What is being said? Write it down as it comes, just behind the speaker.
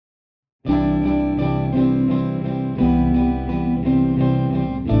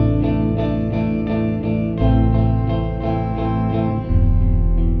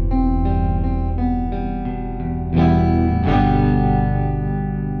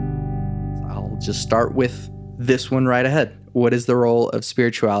just start with this one right ahead. What is the role of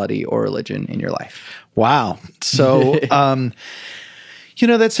spirituality or religion in your life? Wow. So,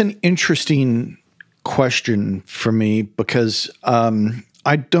 that's an interesting question for me because I'm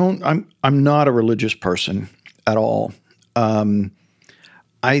not a religious person at all.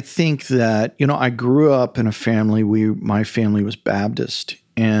 I think that, I grew up in a family, my family was Baptist,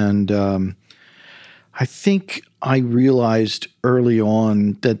 and I think I realized early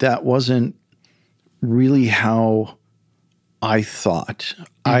on that wasn't really how I thought.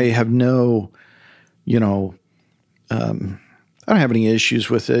 I have no, I don't have any issues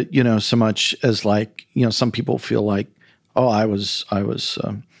with it, so much as like, some people feel like, oh, I was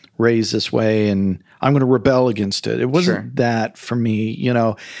raised this way and I'm going to rebel against it. It wasn't that for me,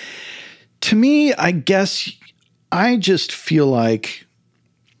 To me, I guess I just feel like,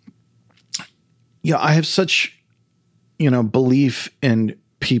 I have such, belief in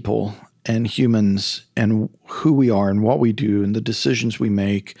people and humans and who we are and what we do and the decisions we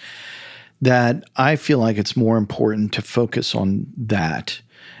make that I feel like it's more important to focus on that.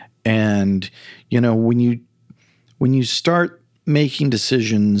 And, when you start making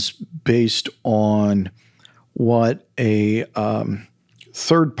decisions based on what a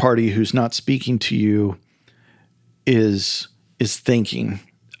third party who's not speaking to you is thinking,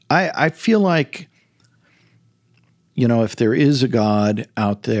 I feel like, if there is a God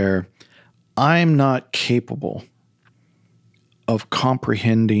out there, I'm not capable of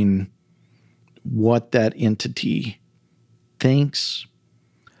comprehending what that entity thinks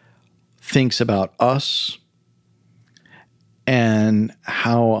about us, and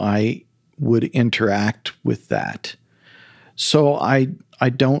how I would interact with that. So I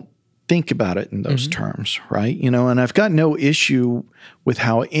don't think about it in those terms, right? And I've got no issue with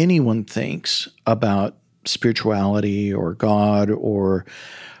how anyone thinks about spirituality or God or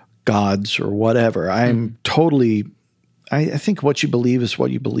gods or whatever. I'm totally, I think what you believe is what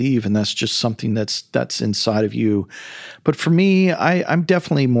you believe, and that's just something that's inside of you. But for me, I'm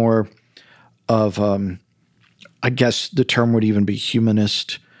definitely more of, I guess the term would even be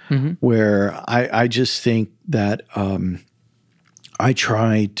humanist, where I just think that I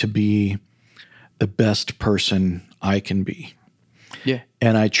try to be the best person I can be. Yeah.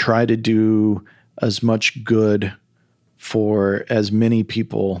 And I try to do as much good for as many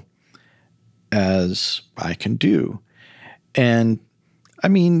people as I can do. And I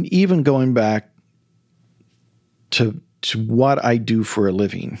mean, even going back to what I do for a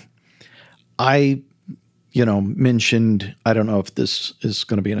living, I mentioned, I don't know if this is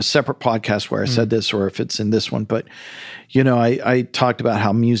going to be in a separate podcast where I said this or if it's in this one, but, I talked about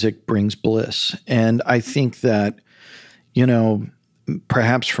how music brings bliss. And I think that,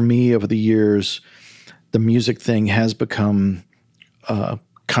 perhaps for me over the years, the music thing has become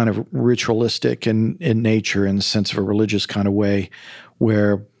kind of ritualistic in nature, in the sense of a religious kind of way,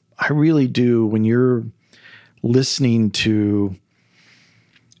 where I really do, when you're listening to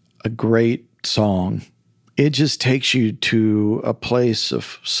a great song, it just takes you to a place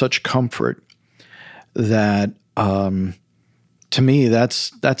of such comfort that, to me,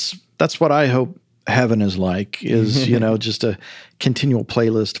 that's what I hope heaven is like, is, just a continual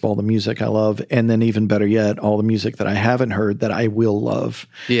playlist of all the music I love. And then even better yet, all the music that I haven't heard that I will love.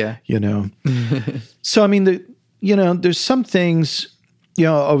 Yeah. So, I mean, there's some things,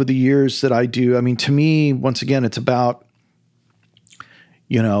 over the years that I do. I mean, to me, once again, it's about,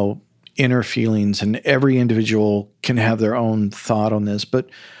 inner feelings, and every individual can have their own thought on this. But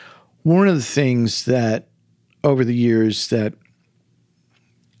one of the things that over the years that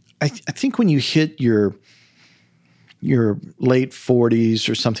I think when you hit your late 40s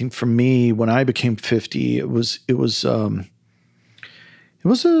or something, for me, when I became 50, it was a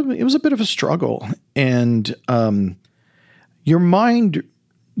bit of a struggle. And your mind,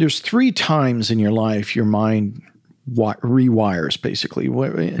 there's 3 times in your life your mind rewires, basically.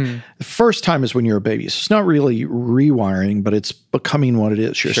 The first time is when you're a baby. So it's not really rewiring, but it's becoming what it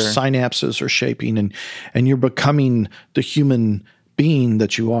is. Your synapses are shaping, and you're becoming the human being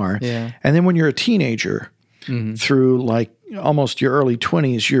that you are. Yeah. And then when you're a teenager, through like almost your early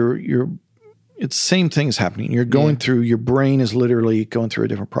 20s, it's the same thing is happening. You're going through, your brain is literally going through a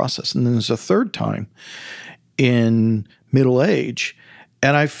different process. And then there's a third time in middle age.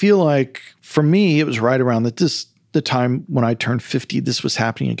 And I feel like for me, it was right around the time when I turned 50, this was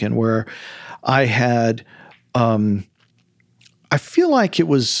happening again, where I had, I feel like it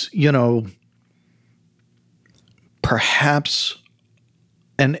was, perhaps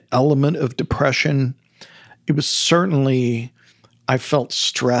an element of depression. It was certainly, I felt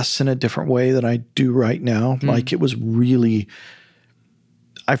stress in a different way than I do right now. Like it was really,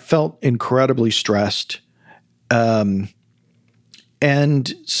 I felt incredibly stressed. And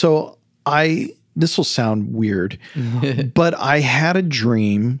so this will sound weird, but I had a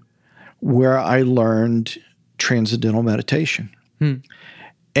dream where I learned transcendental meditation.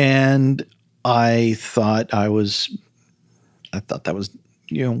 And I thought that was,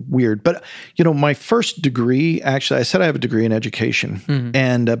 weird. But, my first degree, actually, I said I have a degree in education,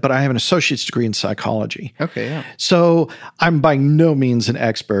 but I have an associate's degree in psychology. Okay, yeah. So I'm by no means an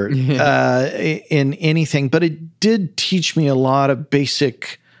expert in anything, but it did teach me a lot of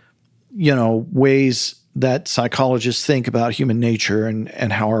basic, ways that psychologists think about human nature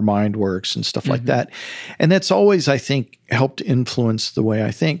and how our mind works and stuff like that. And that's always, I think, helped influence the way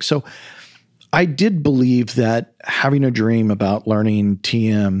I think. So I did believe that having a dream about learning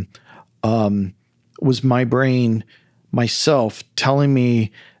TM was my brain, myself, telling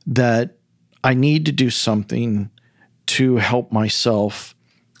me that I need to do something to help myself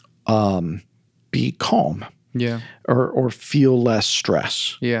be calm. Yeah. Or feel less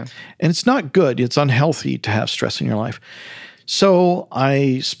stress. Yeah. And it's not good. It's unhealthy to have stress in your life. So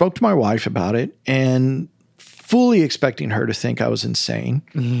I spoke to my wife about it and fully expecting her to think I was insane.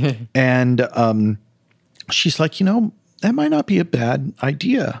 And she's like, that might not be a bad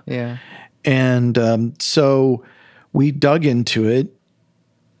idea. Yeah. And so we dug into it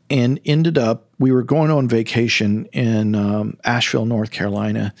and ended up, we were going on vacation in Asheville, North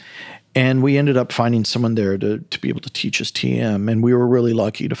Carolina. And we ended up finding someone there to be able to teach us TM. And we were really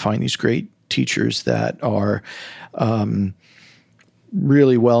lucky to find these great teachers that are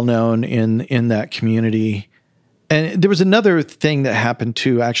really well known in that community. And there was another thing that happened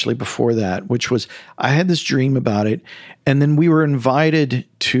too, actually, before that, which was I had this dream about it. And then we were invited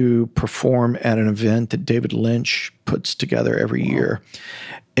to perform at an event that David Lynch puts together every year.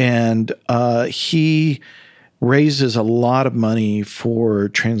 And he raises a lot of money for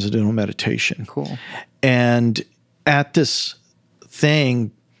transcendental meditation. Cool. And at this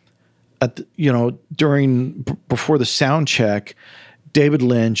thing, before the sound check, David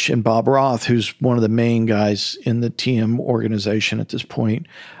Lynch and Bob Roth, who's one of the main guys in the TM organization at this point,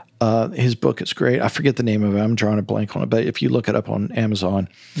 his book is great. I forget the name of it. I'm drawing a blank on it, but if you look it up on Amazon,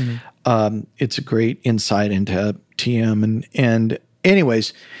 it's a great insight into TM. And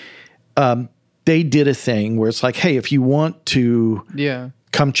anyways, they did a thing where it's like, hey, if you want to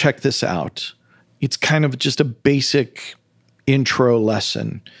come check this out, it's kind of just a basic intro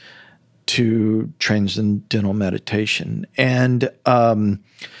lesson to transcendental meditation. And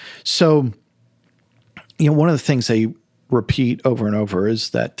so, one of the things they repeat over and over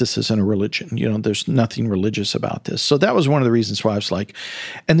is that this isn't a religion. There's nothing religious about this. So that was one of the reasons why I was like,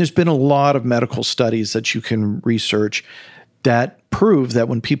 and there's been a lot of medical studies that you can research that prove that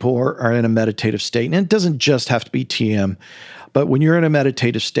when people are in a meditative state, and it doesn't just have to be TM, but when you're in a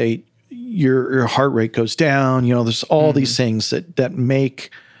meditative state, your heart rate goes down. There's all these things that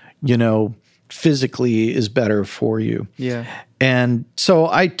make, physically is better for you. Yeah. And so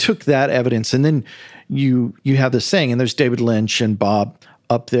I took that evidence, and then you have this thing, and there's David Lynch and Bob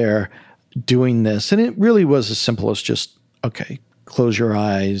up there doing this, and it really was as simple as just, okay, close your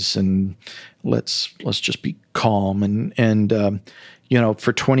eyes and let's just be calm and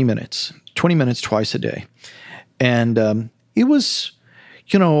for 20 minutes twice a day. And it was,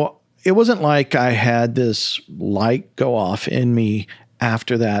 it wasn't like I had this light go off in me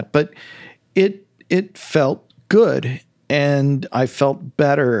after that, but it felt good and I felt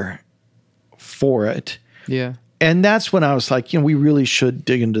better for it. Yeah. And that's when I was like, we really should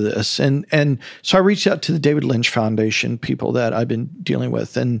dig into this. And so I reached out to the David Lynch Foundation people that I've been dealing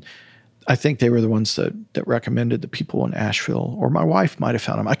with. And I think they were the ones that recommended the people in Asheville, or my wife might have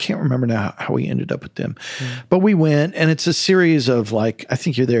found them. I can't remember now how we ended up with them. But we went, and it's a series of I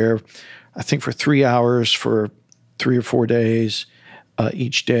think you're there, for 3 hours for 3 or 4 days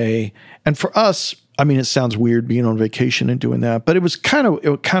each day. And for us, it sounds weird being on vacation and doing that, but it kind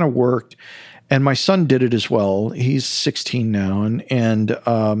of worked. And my son did it as well. He's 16 now. And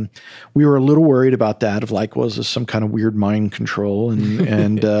we were a little worried about that was this some kind of weird mind control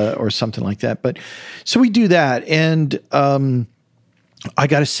and or something like that. But so we do that. And I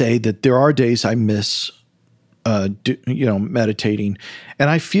got to say that there are days I miss, meditating, and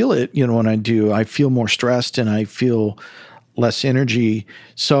I feel it, when I do. I feel more stressed and I feel less energy.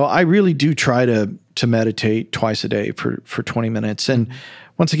 So I really do try to meditate twice a day for 20 minutes. And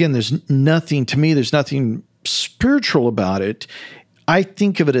once again, there's nothing spiritual about it. I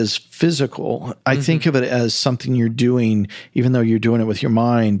think of it as physical. I think of it as something you're doing, even though you're doing it with your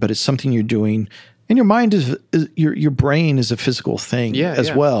mind, but it's something you're doing. And your mind is your brain is a physical thing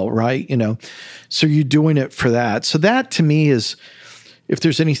as well, right? So you're doing it for that. So that to me is if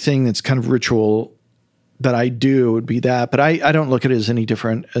there's anything that's kind of ritual that I do, it would be that. But I don't look at it as any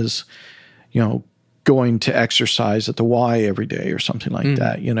different as, going to exercise at the Y every day or something like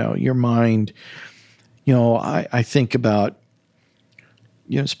that. Your mind, I think about,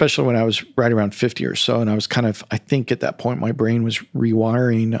 especially when I was right around 50 or so, and I was I think at that point my brain was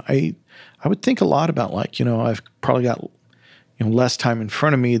rewiring. I would think a lot about I've probably got, less time in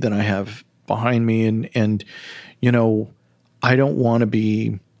front of me than I have behind me. And I don't want to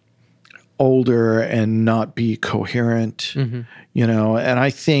be older and not be coherent, and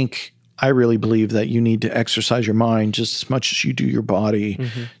I really believe that you need to exercise your mind just as much as you do your body.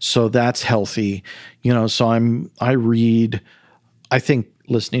 So that's healthy, so I read, I think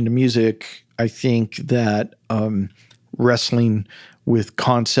listening to music, I think that wrestling with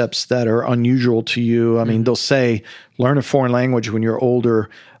concepts that are unusual to you. I mean, they'll say, learn a foreign language when you're older.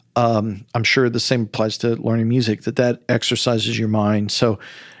 I'm sure the same applies to learning music, that exercises your mind. So,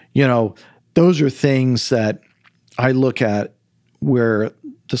 those are things that I look at where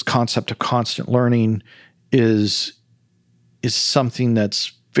this concept of constant learning is something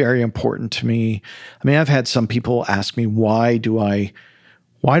that's very important to me. I mean, I've had some people ask me, why do I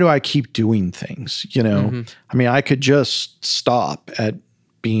keep doing things? I mean, I could just stop at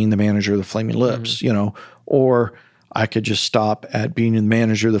being the manager of the Flaming Lips, or I could just stop at being the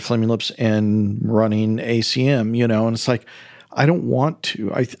manager of the Flaming Lips and running ACM, and it's like, I don't want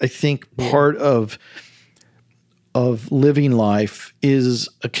to. I think part of living life is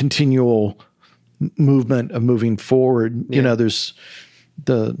a continual movement of moving forward. There's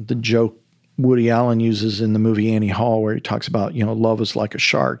the joke Woody Allen uses in the movie Annie Hall, where he talks about, love is like a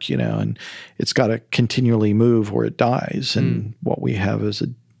shark, and it's got to continually move or it dies. And what we have is a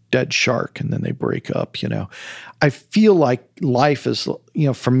dead shark, and then they break up, I feel like life is,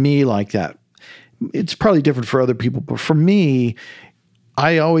 for me, like that. It's probably different for other people, but for me,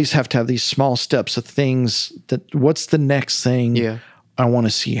 I always have to have these small steps of things that what's the next thing I want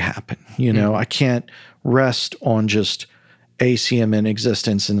to see happen. I can't rest on just ACM in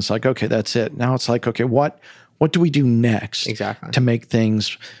existence and it's like, okay, that's it. Now it's like, okay, what do we do next to make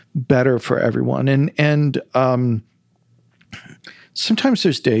things better for everyone? And sometimes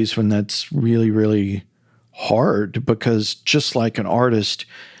there's days when that's really, really hard, because just like an artist,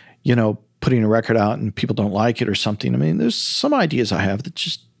 putting a record out and people don't like it or something. I mean, there's some ideas I have that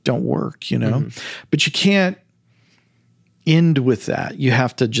just don't work, but you can't end with that. You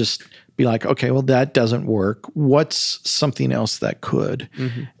have to just be like, okay, well, that doesn't work. What's something else that could,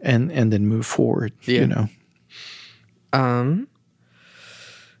 and then move forward,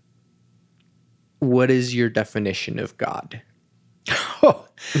 What is your definition of God? Well,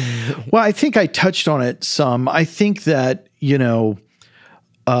 I think I touched on it some. I think that,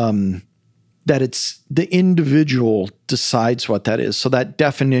 that it's the individual decides what that is. So that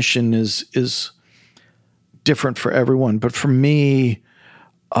definition is different for everyone. But for me,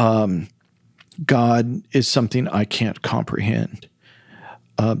 God is something I can't comprehend.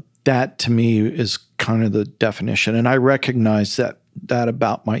 That to me is kind of the definition. And I recognize that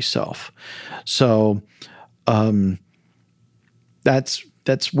about myself. So that's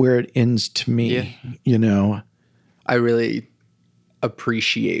where it ends to me, I really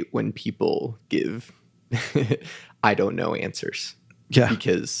appreciate when people give I don't know answers. Yeah.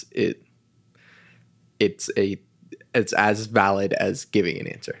 Because it's as valid as giving an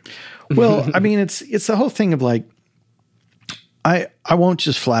answer. Well, I mean, it's the whole thing of like, I won't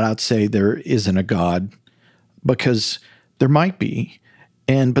just flat out say there isn't a God, because there might be,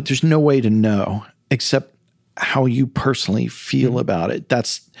 but there's no way to know except how you personally feel about it.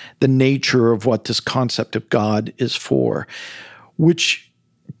 That's the nature of what this concept of God is for, which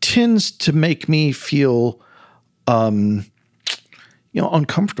tends to make me feel,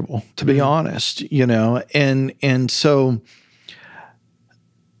 uncomfortable, to be honest, and so,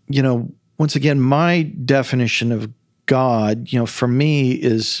 once again, my definition of God, for me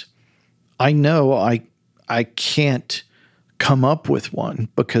is, I know I can't come up with one,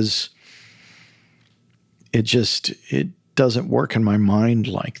 because it doesn't work in my mind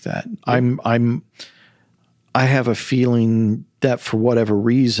like that. I have a feeling that for whatever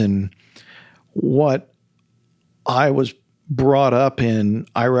reason, what I was brought up in,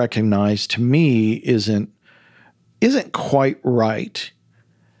 I recognize to me isn't quite right.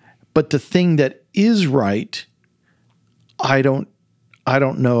 But the thing that is right, I don't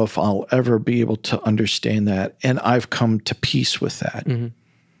know if I'll ever be able to understand that. And I've come to peace with that. Mm-hmm.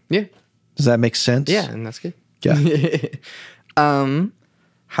 Yeah. Does that make sense? Yeah, and that's good. Yeah.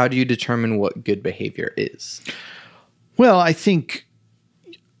 How do you determine what good behavior is? Well, I think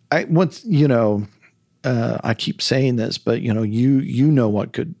I keep saying this, but you know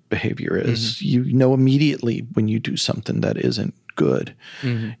what good behavior is. Mm-hmm. You know immediately when you do something that isn't good.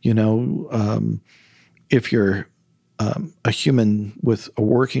 Mm-hmm. If you're a human with a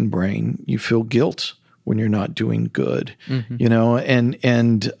working brain, you feel guilt when you're not doing good. Mm-hmm.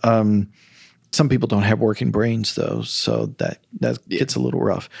 And some people don't have working brains though, so that gets a little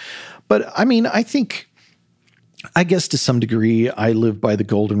rough. But I mean, I guess to some degree, I live by the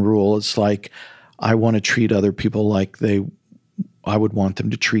golden rule. It's like I want to treat other people like I would want them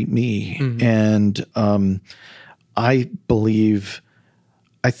to treat me. Mm-hmm. And I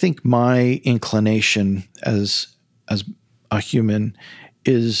think my inclination as a human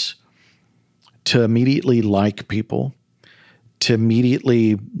is to immediately like people, to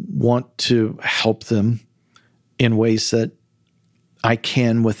immediately want to help them in ways that I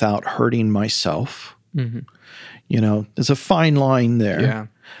can without hurting myself. Mm-hmm. There's a fine line there. Yeah.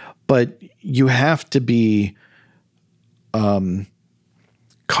 But you have to be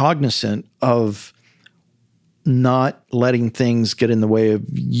cognizant of not letting things get in the way of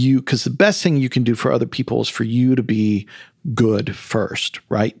you, because the best thing you can do for other people is for you to be good first,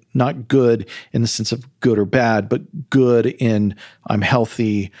 right? Not good in the sense of good or bad, but good in I'm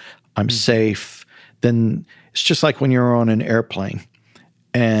healthy, I'm safe. Then it's just like when you're on an airplane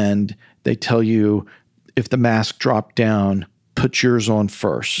and they tell you if the mask dropped down, put yours on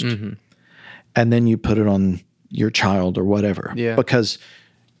first, and then you put it on your child or whatever. Yeah. Because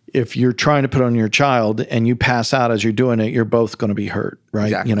if you're trying to put on your child and you pass out as you're doing it, you're both going to be hurt, right?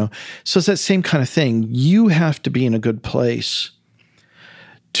 Exactly. So it's that same kind of thing. You have to be in a good place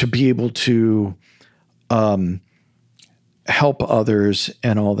to be able to help others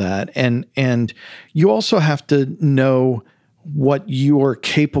and all that. And you also have to know what you are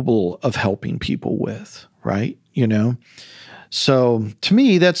capable of helping people with, right? So to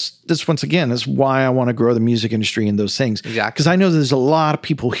me, that's once again, is why I want to grow the music industry and those things. Exactly. Because I know there's a lot of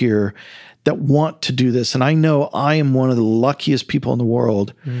people here that want to do this. And I know I am one of the luckiest people in the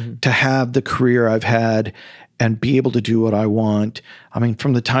world to have the career I've had and be able to do what I want. I mean,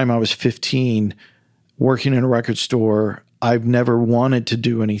 from the time I was 15, working in a record store, I've never wanted to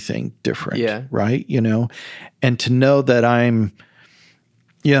do anything different, right? And to know that I'm,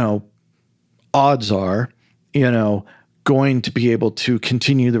 odds are, going to be able to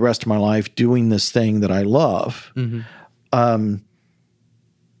continue the rest of my life doing this thing that I love. Mm-hmm.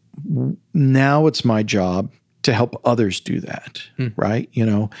 Now it's my job to help others do that, right?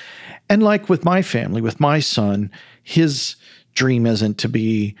 And like with my family, with my son, his dream isn't to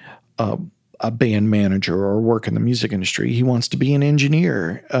be a band manager or work in the music industry. He wants to be an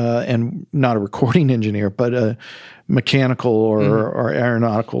engineer, and not a recording engineer, but a mechanical or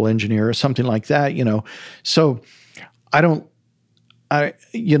aeronautical engineer or something like that, So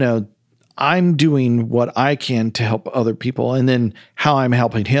I'm doing what I can to help other people. And then how I'm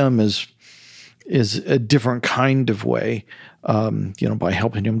helping him is a different kind of way, by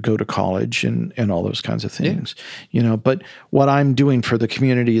helping him go to college and all those kinds of things, but what I'm doing for the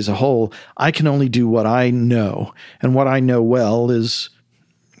community as a whole, I can only do what I know. And what I know well is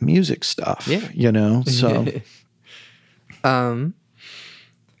music stuff, so.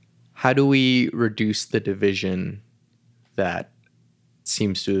 How do we reduce the division that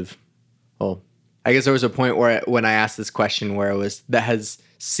seems to have, I guess there was a point where when I asked this question where that has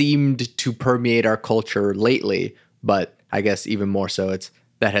seemed to permeate our culture lately, but I guess even more so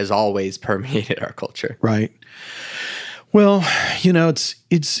that has always permeated our culture. Right. Well, it's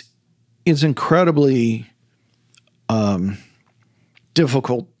incredibly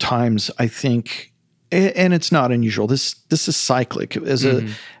difficult times, I think. And it's not unusual. This is cyclic. As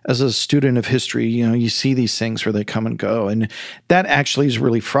a student of history, you see these things where they come and go, and that actually is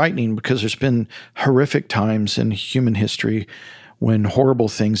really frightening because there's been horrific times in human history when horrible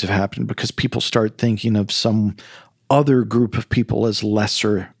things have happened because people start thinking of some other group of people as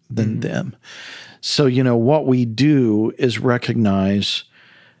lesser than them. So what we do is recognize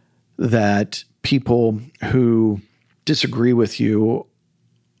that people who disagree with you,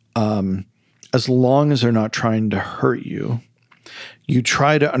 as long as they're not trying to hurt you, you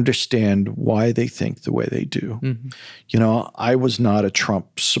try to understand why they think the way they do. Mm-hmm. I was not a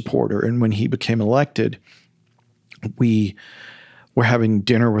Trump supporter. And when he became elected, we were having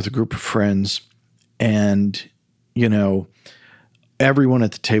dinner with a group of friends and, everyone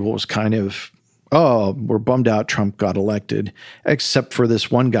at the table was kind of, we're bummed out Trump got elected, except for this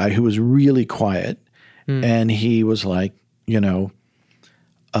one guy who was really quiet. And he was like,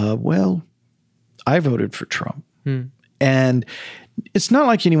 well, I voted for Trump. And it's not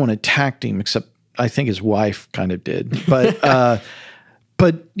like anyone attacked him, except I think his wife kind of did. But,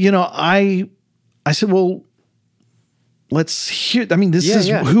 I said, well, let's hear. I mean, this is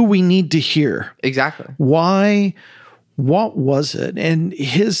Yeah. who we need to hear. Exactly. Why? What was it? And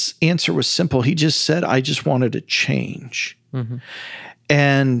his answer was simple. He just said, I just wanted to change.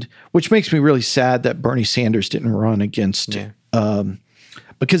 And which makes me really sad that Bernie Sanders didn't run against,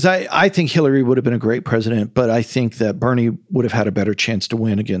 because I think Hillary would have been a great president, but I think that Bernie would have had a better chance to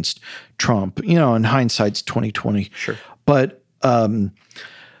win against Trump. You know, in hindsight's 2020. Sure. But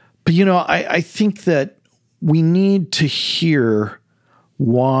you know, I think that we need to hear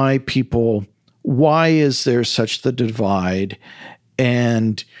why is there such the divide?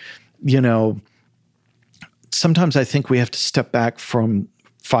 And, you know, sometimes I think we have to step back from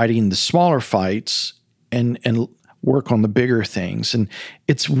fighting the smaller fights and work on the bigger things. And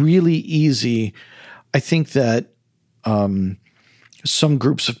it's really easy. I think that some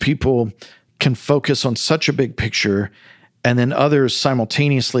groups of people can focus on such a big picture, and then others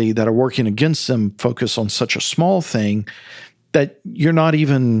simultaneously that are working against them focus on such a small thing that you're not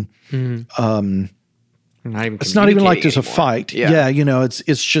even it's not even like there's a fight. Yeah, you know,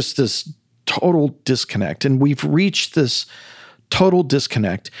 it's just this total disconnect. And we've reached this total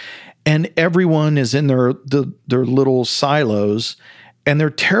disconnect, and everyone is in their little silos, and they're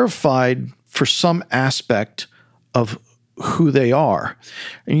terrified for some aspect of who they are.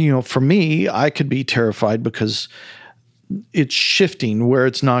 And, you know, for me, I could be terrified because it's shifting where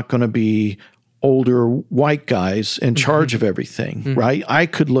it's not going to be older white guys in charge of everything, right? I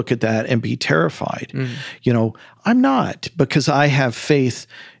could look at that and be terrified. You know, I'm not, because I have faith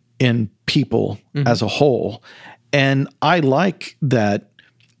in people as a whole. And I like that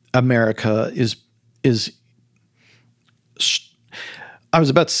America is I was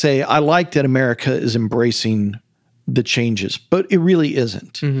about to say, I like that America is embracing the changes, but it really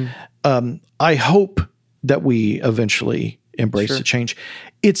isn't. I hope that we eventually embrace the change.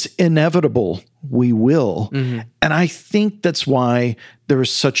 It's inevitable. We will. And I think that's why there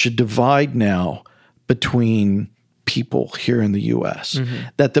is such a divide now between people here in the US,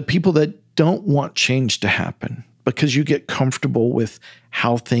 that the people that don't want change to happen because you get comfortable with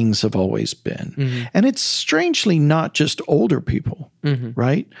how things have always been. And it's strangely not just older people,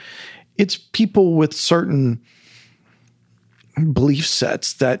 right? It's people with certain belief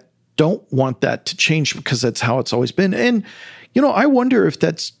sets that don't want that to change because that's how it's always been. And, you know, I wonder if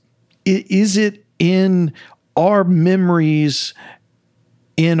is it in our memories,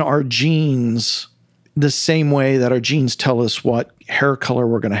 in our genes, the same way that our genes tell us what hair color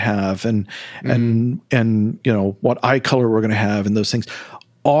we're going to have and you know, what eye color we're going to have and those things.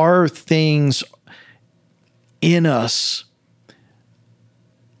 Are things in us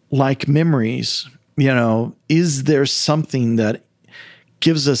like memories? You know, is there something that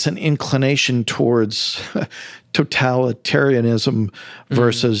gives us an inclination towards totalitarianism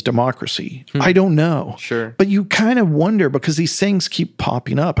versus democracy? I don't know. Sure. But you kind of wonder because these things keep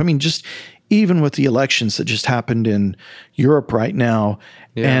popping up. I mean, just even with the elections that just happened in Europe right now,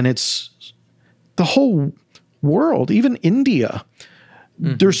 and it's the whole world, even India,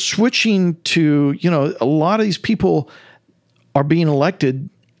 they're switching to, you know, a lot of these people are being elected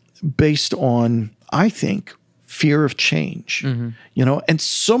based on, I think, fear of change, you know, and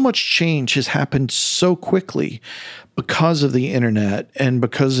so much change has happened so quickly because of the internet and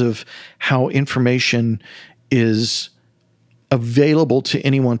because of how information is available to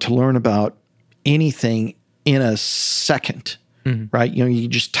anyone to learn about anything in a second, right? You know, you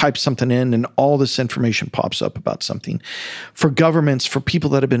just type something in and all this information pops up about something. For governments, for people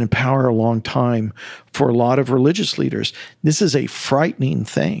that have been in power a long time, for a lot of religious leaders, this is a frightening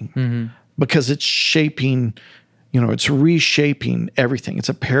thing because it's shaping, you know, it's reshaping everything. It's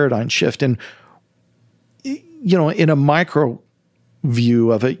a paradigm shift. And, you know, in a micro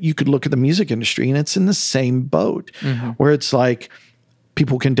view of it, you could look at the music industry and it's in the same boat where it's like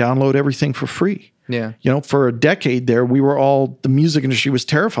people can download everything for free. Yeah. You know, for a decade there, the music industry was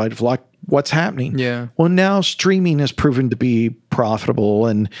terrified of like what's happening. Yeah. Well, now streaming has proven to be profitable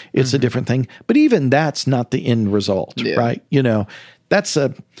and it's a different thing. But even that's not the end result, right? You know,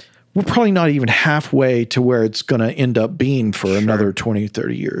 we're probably not even halfway to where it's going to end up being for another 20,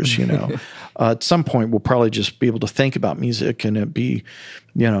 30 years, you know. At some point, we'll probably just be able to think about music and it be,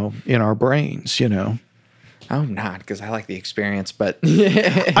 you know, in our brains, you know. I'm not, because I like the experience, but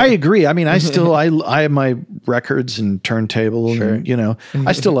I agree. I mean, I have my records and turntable and, you know,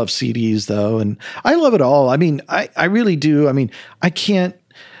 I still love CDs though. And I love it all. I mean, I really do. I mean, I can't,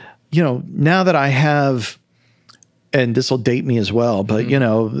 you know, now that I have, and this will date me as well, but you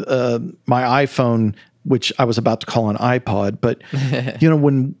know, my iPhone which I was about to call an iPod, but you know,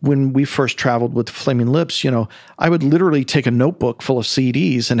 when we first traveled with Flaming Lips, you know, I would literally take a notebook full of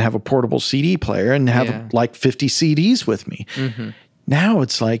CDs and have a portable CD player and have like 50 CDs with me. Now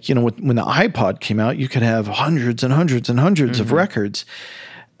it's like, you know, when the iPod came out, you could have hundreds and hundreds and hundreds of records.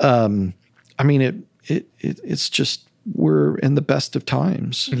 I mean, it's just, we're in the best of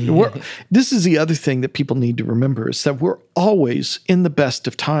times. This is the other thing that people need to remember, is that we're always in the best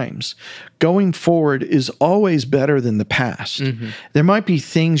of times. Going forward is always better than the past. There might be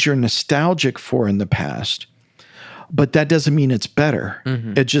things you're nostalgic for in the past, but that doesn't mean it's better.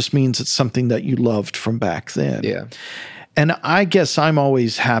 It just means it's something that you loved from back then. Yeah. And I guess I'm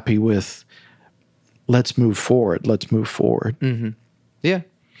always happy with, let's move forward. Let's move forward. Yeah.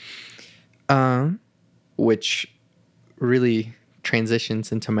 Which really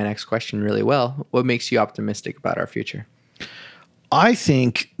transitions into my next question really well. What makes you optimistic about our future? I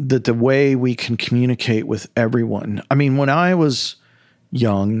think that the way we can communicate with everyone, I mean, when I was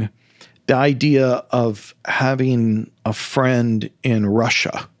young, the idea of having a friend in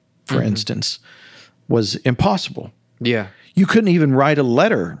Russia, for instance, was impossible. Yeah. You couldn't even write a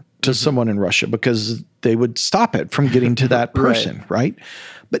letter to someone in Russia because they would stop it from getting to that person, right?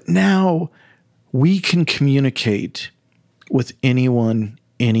 But now we can communicate with anyone,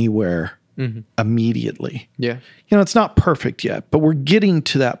 anywhere, immediately. Yeah. You know, it's not perfect yet, but we're getting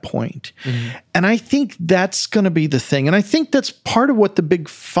to that point. And I think that's going to be the thing. And I think that's part of what the big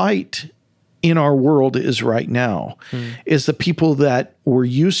fight in our world is right now, is the people that were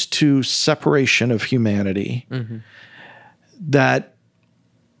used to separation of humanity, that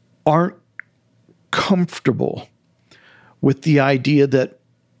aren't comfortable with the idea that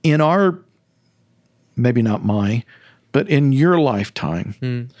in our, maybe not my, but in your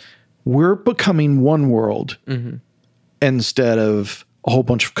lifetime, we're becoming one world instead of a whole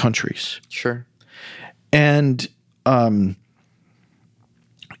bunch of countries. Sure. And,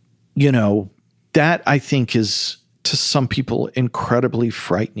 you know, that I think is to some people incredibly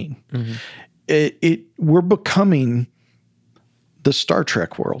frightening. We're becoming the Star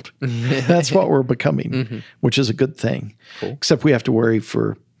Trek world. That's what we're becoming, which is a good thing. Cool. Except we have to worry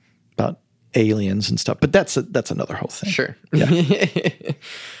about aliens and stuff. But that's another whole thing. Sure. Yeah.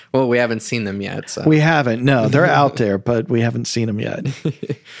 Well, we haven't seen them yet. So. We haven't. No, they're out there, but we haven't seen them yet.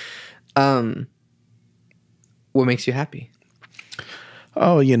 What makes you happy?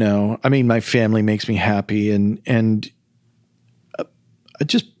 Oh, you know, I mean, my family makes me happy, and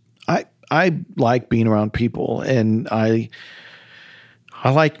I like being around people, and I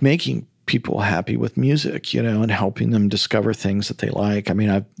like making people happy with music, you know, and helping them discover things that they like. I mean,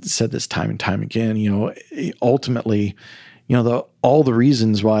 I've said this time and time again, you know, ultimately, you know, all the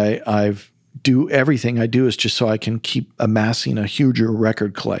reasons why I've do everything I do is just so I can keep amassing a huger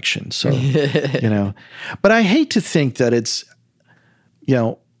record collection. So, you know, but I hate to think that it's, you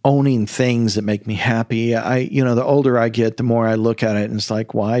know, owning things that make me happy. You know, the older I get, the more I look at it and it's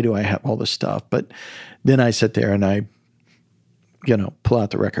like, why do I have all this stuff? But then I sit there and I, you know, pull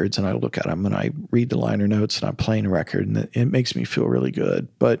out the records and I look at them and I read the liner notes and I'm playing a record and it makes me feel really good.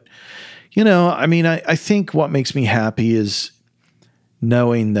 But, you know, I mean, I think what makes me happy is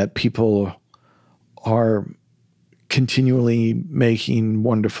knowing that people are continually making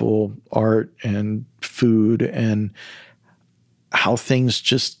wonderful art and food and how things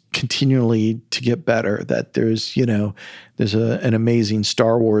just continually to get better, that there's, you know, there's an amazing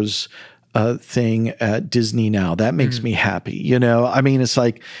Star Wars thing at Disney now. That makes me happy. You know, I mean, it's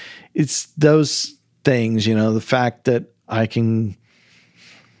like, it's those things, you know, the fact that I can,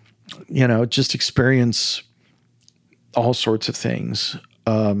 you know, just experience all sorts of things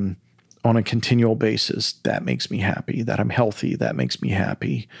on a continual basis, that makes me happy. That I'm healthy, that makes me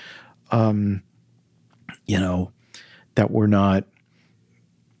happy. You know, that we're not,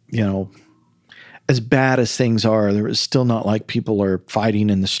 you know, as bad as things are, there is still not like people are fighting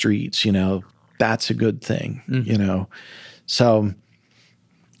in the streets, you know, that's a good thing, you know? So,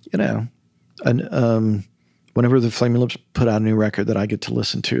 you know, and, whenever the Flaming Lips put out a new record that I get to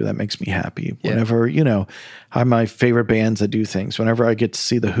listen to, that makes me happy. Yeah. Whenever, you know, I have my favorite bands that do things. Whenever I get to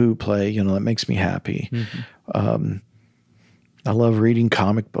see The Who play, you know, that makes me happy. I love reading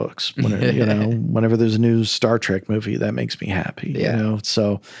comic books. Whenever, you know, whenever there's a new Star Trek movie, that makes me happy, you know?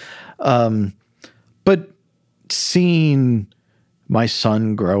 So, but seeing my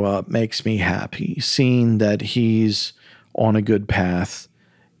son grow up makes me happy. Seeing that he's on a good path,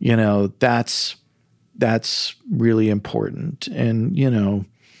 you know, that's really important. And, you know,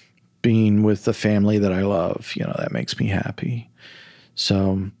 being with the family that I love, you know, that makes me happy.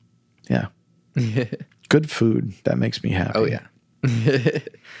 So, yeah. Good food, that makes me happy. Oh, yeah.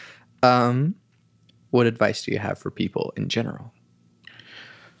 what advice do you have for people in general?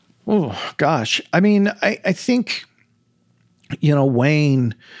 Oh, gosh. I mean, I think,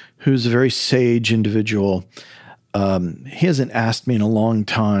 Wayne, who's a very sage individual, he hasn't asked me in a long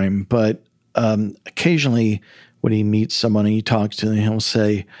time, but occasionally when he meets someone and he talks to them, he'll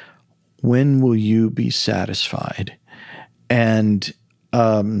say, "When will you be satisfied?" And,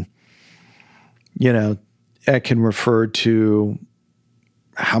 that can refer to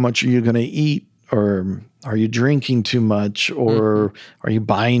how much are you going to eat, or are you drinking too much, or are you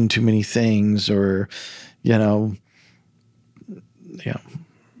buying too many things, or,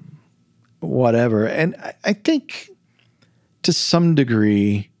 whatever. And I think to some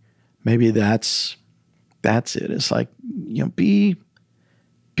degree, maybe that's it. It's like, be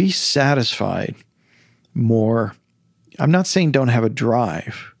satisfied more. I'm not saying don't have a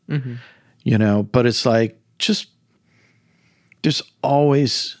drive, but it's like, there's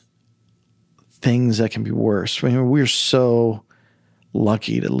always things that can be worse. I mean, we're so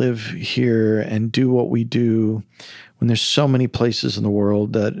lucky to live here and do what we do when there's so many places in the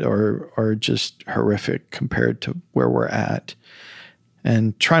world that are just horrific compared to where we're at.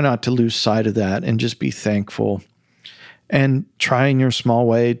 And try not to lose sight of that and just be thankful and try in your small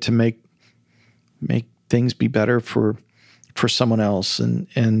way to make things be better for someone else.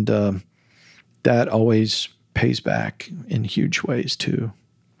 And that always pays back in huge ways too.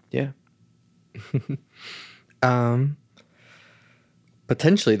 Yeah.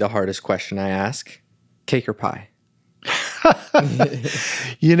 Potentially the hardest question I ask: cake or pie?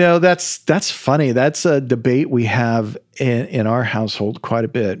 That's funny. That's a debate we have in our household quite a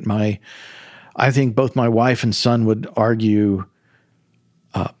bit. I think both my wife and son would argue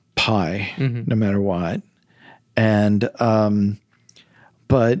pie, no matter what. And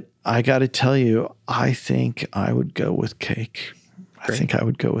but I got to tell you, I think I would go with cake. Great. I think I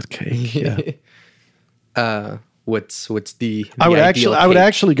would go with cake. Yeah. What's the I would ideal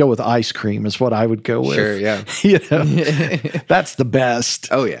actually go with ice cream is what I would go with. Sure, yeah. That's the best.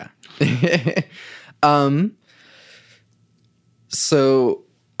 Oh yeah. So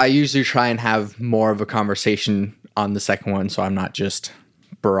I usually try and have more of a conversation on the second one, so I'm not just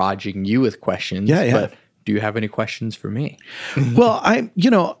barraging you with questions. Yeah. But do you have any questions for me? Well, I'm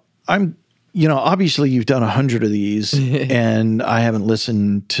obviously you've done 100 of these, and I haven't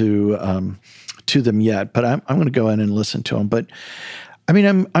listened to them yet, but I'm going to go in and listen to them. But I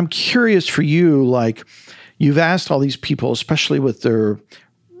mean, I'm curious for you, like you've asked all these people, especially with their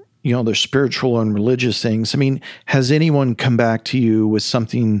spiritual and religious things. I mean, has anyone come back to you with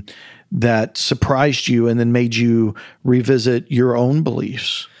something that surprised you and then made you revisit your own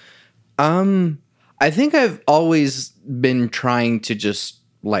beliefs? I think I've always been trying to just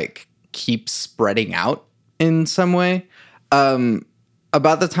like keep spreading out in some way.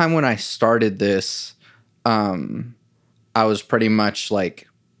 About the time when I started this, I was pretty much like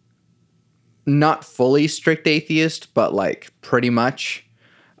not fully strict atheist, but like pretty much.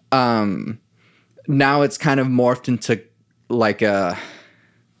 Now it's kind of morphed into like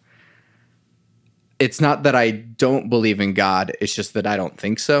it's not that I don't believe in God, it's just that I don't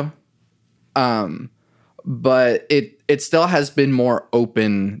think so. But it still has been more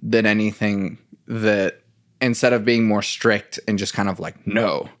open than anything, that instead of being more strict and just kind of like,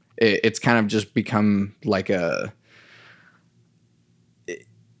 no, it's kind of just become like who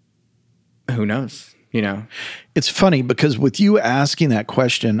knows, It's funny because with you asking that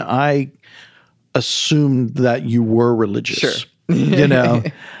question, I assumed that you were religious. Sure.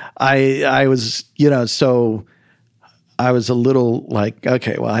 I was, so I was a little like,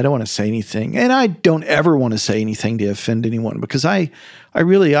 okay, well, I don't want to say anything. And I don't ever want to say anything to offend anyone, because I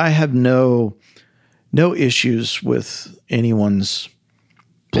have no issues with anyone's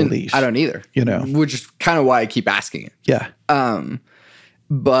belief. And I don't either, which is kind of why I keep asking it. Yeah.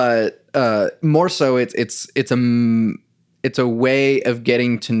 But more so it's a way of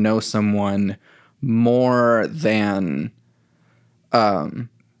getting to know someone more than, I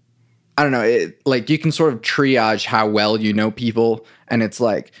don't know, like you can sort of triage how well you know people, and it's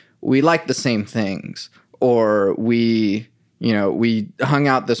like, we like the same things, or we hung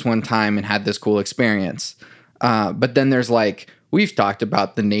out this one time and had this cool experience. But then there's like, we've talked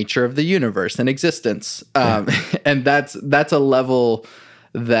about the nature of the universe and existence. And that's a level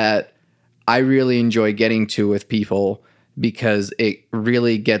that I really enjoy getting to with people, because it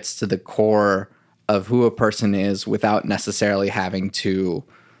really gets to the core of who a person is without necessarily having to,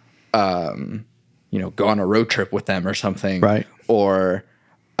 go on a road trip with them or something. Right. Or,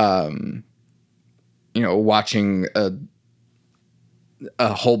 watching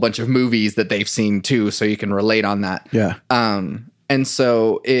a whole bunch of movies that they've seen too, so you can relate on that. Yeah. And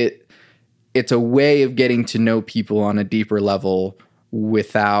so it's a way of getting to know people on a deeper level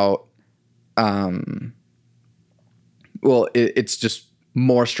without, it's just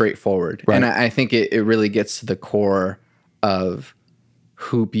more straightforward. Right. And I think it really gets to the core of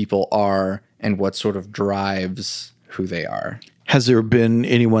who people are and what sort of drives who they are. Has there been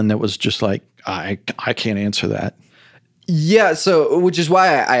anyone that was just like, I can't answer that? Yeah, so which is why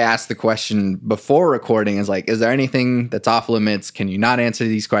I asked the question before recording is like, is there anything that's off limits? Can you not answer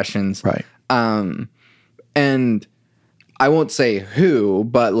these questions? Right. And I won't say who,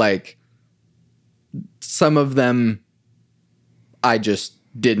 but like some of them I just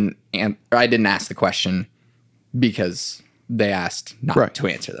didn't ask the question because they asked not to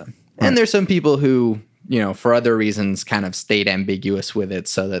answer them. Right. And there's some people who, for other reasons kind of stayed ambiguous with it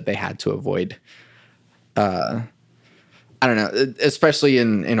so that they had to avoid, I don't know, especially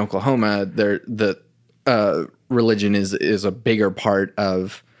in Oklahoma, the religion is a bigger part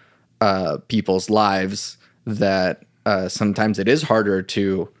of people's lives that sometimes it is harder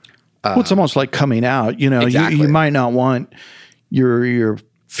to. It's almost like coming out. Exactly. You might not want your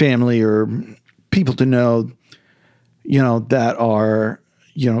family or people to know, that are,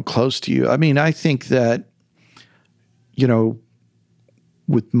 close to you. I mean, I think that,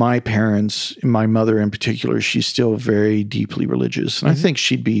 with my parents, my mother in particular, she's still very deeply religious. And I think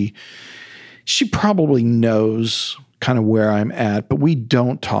she probably knows kind of where I'm at, but we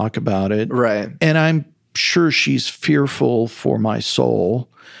don't talk about it. Right. And I'm sure she's fearful for my soul.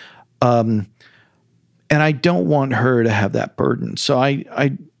 And I don't want her to have that burden. So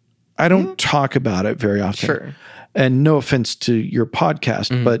I don't talk about it very often. Sure. And no offense to your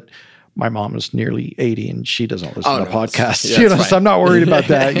podcast, but my mom is nearly 80 and she doesn't listen to podcasts, so I'm not worried about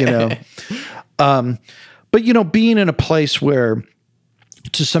that, But, being in a place where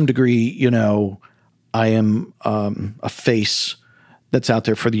to some degree, I am a face that's out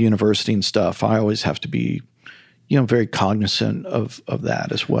there for the university and stuff, I always have to be, very cognizant of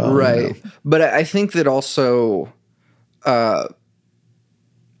that as well. Right. But I think that also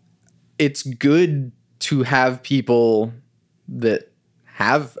it's good to have people that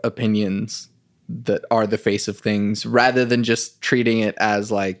have opinions that are the face of things rather than just treating it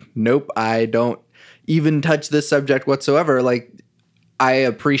as like, nope, I don't even touch this subject whatsoever. Like, I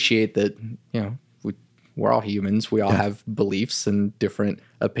appreciate that, we're all humans. We all have beliefs and different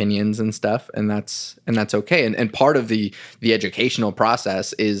opinions and stuff, and that's okay. And part of the educational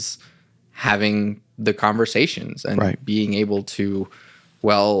process is having the conversations and being able to,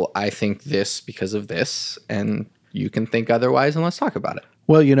 well, I think this because of this, and you can think otherwise, and let's talk about it.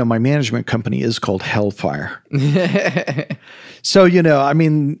 Well, my management company is called Hellfire. So, I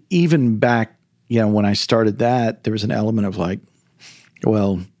mean, even back, when I started that, there was an element of like,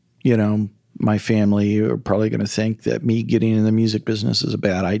 well, my family are probably going to think that me getting in the music business is a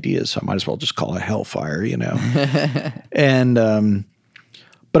bad idea, so I might as well just call it Hellfire, And,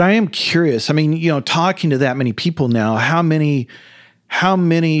 but I am curious. I mean, talking to that many people now, how many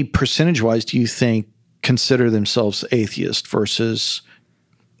percentage-wise do you think consider themselves atheist versus?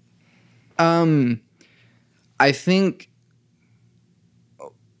 I think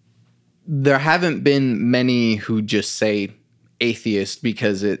there haven't been many who just say atheist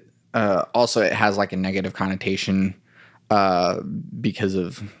because it also it has like a negative connotation because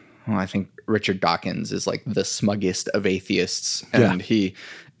of, I think Richard Dawkins is like the smuggest of atheists, and he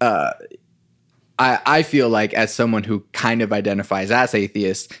I feel like as someone who kind of identifies as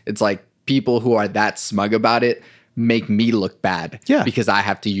atheist, it's like people who are that smug about it make me look bad because I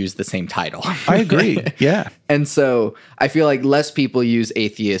have to use the same title. I agree. Yeah. And so I feel like less people use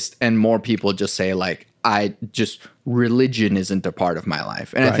atheist and more people just say like, religion isn't a part of my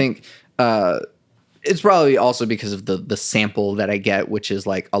life. And I think it's probably also because of the sample that I get, which is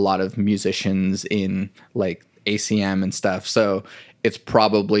like a lot of musicians in like ACM and stuff. So it's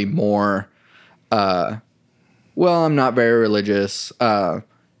probably more, well, I'm not very religious. But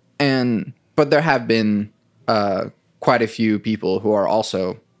there have been quite a few people who are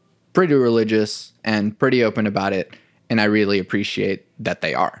also pretty religious and pretty open about it. And I really appreciate that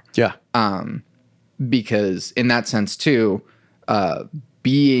they are. Yeah. Because in that sense too,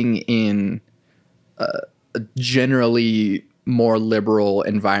 being in a generally more liberal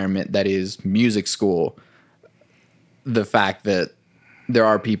environment that is music school, the fact that there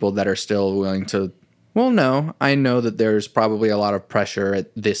are people that are still willing to, well, no, I know that there's probably a lot of pressure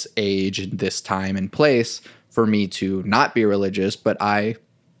at this age and this time and place for me to not be religious, but I'm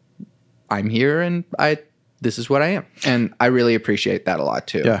here and this is what I am. And I really appreciate that a lot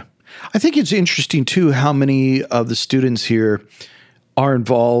too. Yeah. I think it's interesting too how many of the students here are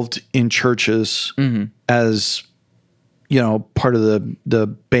involved in churches as, part of the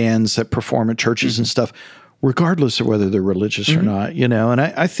bands that perform at churches and stuff, regardless of whether they're religious or not, and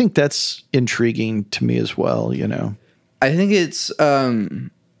I think that's intriguing to me as well, I think it's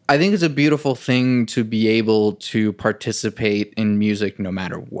a beautiful thing to be able to participate in music no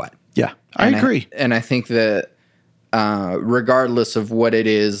matter what. Yeah, I agree. And I think that regardless of what it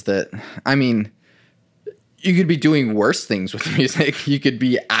is you could be doing worse things with music. You could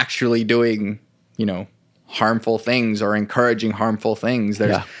be actually doing, harmful things or encouraging harmful things.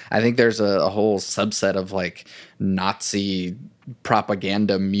 I think there's a whole subset of like Nazi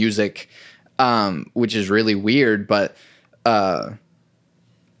propaganda music, which is really weird. But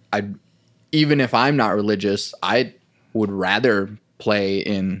even if I'm not religious, I would rather play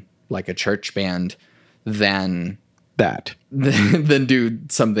in like a church band than do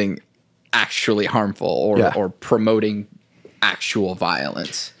something actually harmful or promoting actual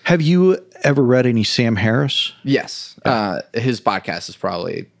violence. Have you ever read any Sam Harris? Yes. His podcast is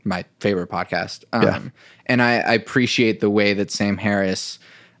probably my favorite podcast. And I appreciate the way that Sam Harris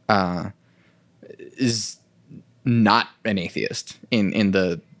is not an atheist in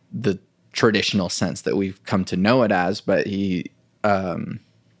the traditional sense that we've come to know it as, but he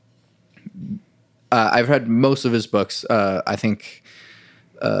I've read most of his books. I think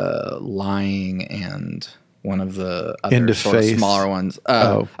Lying and one of the other sort of smaller ones.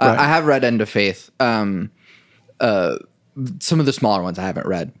 Right. I have read End of Faith. Some of the smaller ones I haven't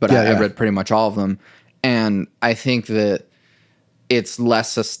read, but I've read pretty much all of them. And I think that it's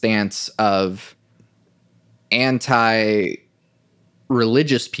less a stance of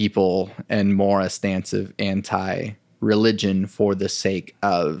anti-religious people and more a stance of anti-religion for the sake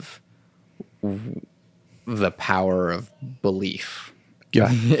of the power of belief. Yeah.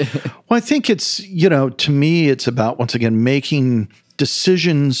 Well, I think it's, to me, it's about, once again, making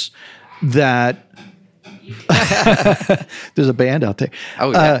decisions that there's a band out there.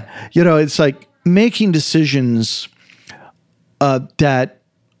 Oh, yeah. It's like making decisions that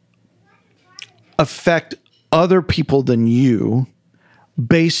affect other people than you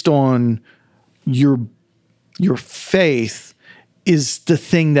based on your faith is the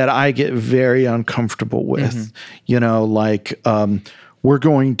thing that I get very uncomfortable with. We're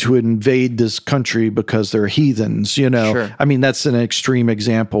going to invade this country because they're heathens, Sure. I mean, that's an extreme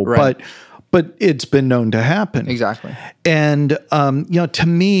example, right. but it's been known to happen. Exactly. And, to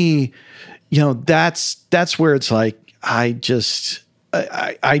me, that's where it's like, I do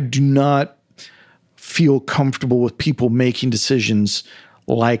not feel comfortable with people making decisions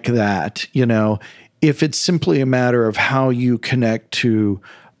like that. If it's simply a matter of how you connect to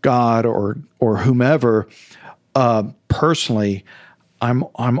God or whomever, personally, I'm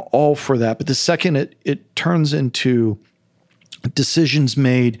all for that. But the second it turns into decisions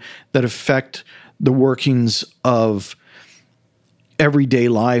made that affect the workings of everyday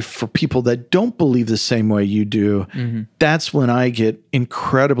life for people that don't believe the same way you do, that's when I get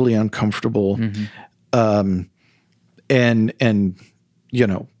incredibly uncomfortable, and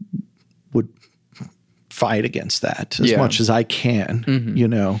would fight against that as much as I can,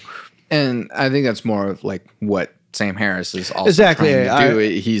 And I think that's more of like what Sam Harris is also exactly trying to do.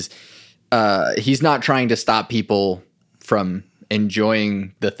 He's not trying to stop people from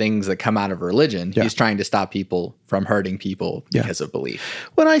enjoying the things that come out of religion. He's trying to stop people from hurting people because of belief.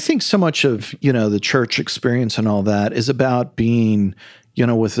 Well, I think so much of, the church experience and all that is about being,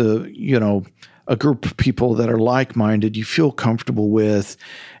 with a group of people that are like-minded, you feel comfortable with.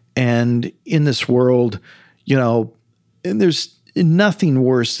 And in this world, and there's nothing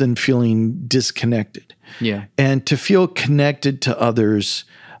worse than feeling disconnected. Yeah. And to feel connected to others,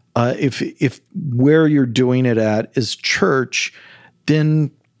 if where you're doing it at is church,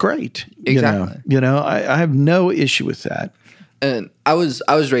 then great. Exactly. I have no issue with that. And I was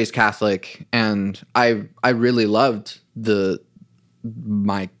raised Catholic, and I really loved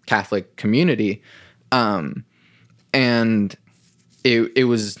my Catholic community. And it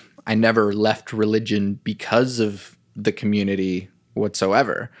was, I never left religion because of the community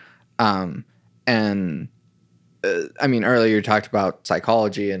whatsoever. Earlier you talked about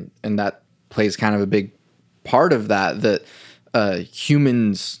psychology, and that plays kind of a big part of that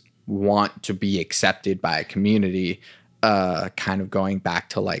humans want to be accepted by a community, kind of going back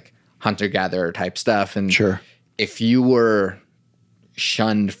to like hunter-gatherer type stuff. And sure, if you were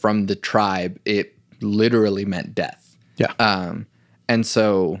shunned from the tribe, it literally meant death. Yeah. And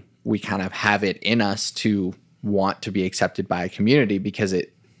so we kind of have it in us to want to be accepted by a community because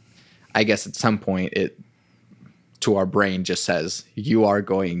I guess at some point to our brain just says, you are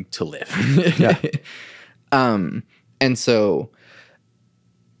going to live. And so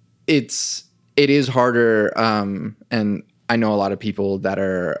it's it is harder. And I know a lot of people that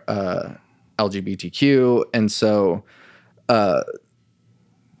are LGBTQ, and so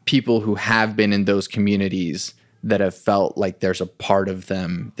people who have been in those communities that have felt like there's a part of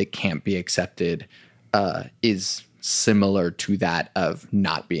them that can't be accepted is similar to that of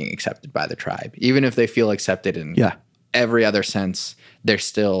not being accepted by the tribe. Even if they feel accepted in every other sense, they're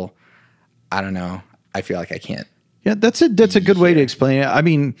still, I don't know, I feel like I can't. Yeah, that's a good way to explain it. I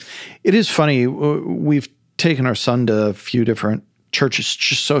mean, it is funny. We've taken our son to a few different churches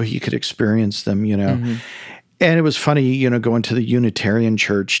just so he could experience them, you know. Mm-hmm. And it was funny, you know, going to the Unitarian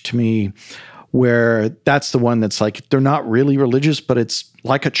church to me, where that's the one that's like, they're not really religious, but it's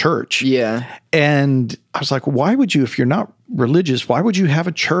like a church. Yeah. And I was like, why would you, if you're not religious, why would you have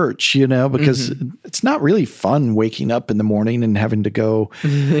a church? You know, because it's not really fun waking up in the morning and having to go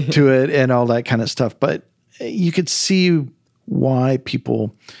to it and all that kind of stuff. But you could see why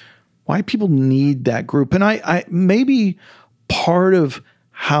people need that group. And I maybe part of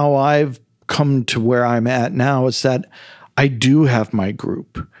how I've come to where I'm at now is that I do have my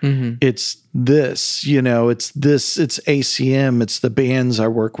group. Mm-hmm. It's this, you know, it's ACM, it's the bands I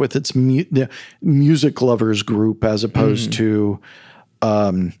work with, it's the music lovers group as opposed to,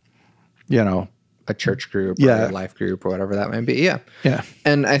 you know, a church group or a life group or whatever that may be. Yeah. Yeah.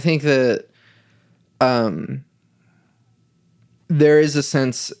 And I think that there is a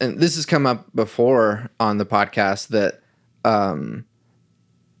sense, and this has come up before on the podcast, that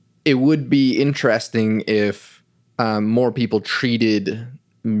it would be interesting if more people treated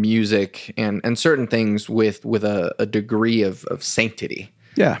music and certain things with a degree of sanctity.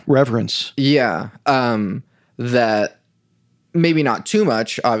 Yeah, reverence. Yeah, that maybe not too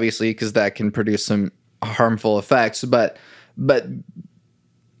much, obviously, because that can produce some harmful effects. But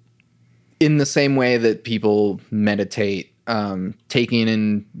in the same way that people meditate, taking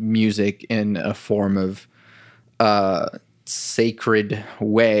in music in a form of sacred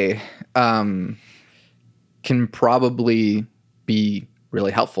way can probably be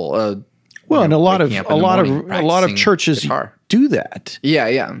really helpful. Well, and a lot of churches do that. Yeah,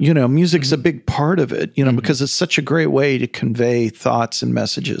 yeah. You know, music's a big part of it, you know, because it's such a great way to convey thoughts and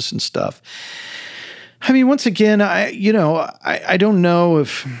messages and stuff. I mean, once again, I don't know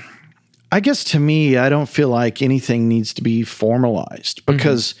if, I guess to me, I don't feel like anything needs to be formalized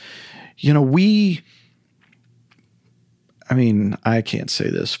because, you know, I mean, I can't say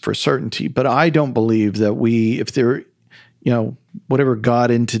this for certainty, but I don't believe that if there, you know, whatever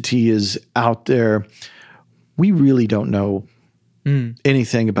God entity is out there, we really don't know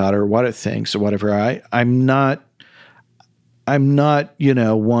anything about it or what it thinks or whatever. I'm not, you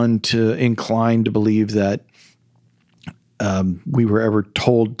know, one to incline to believe that we were ever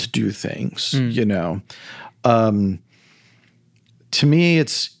told to do things, you know. To me,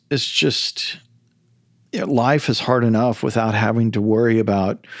 it's just, life is hard enough without having to worry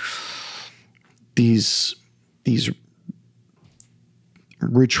about these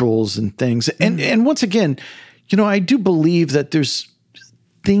rituals and things. And once again, you know, I do believe that there's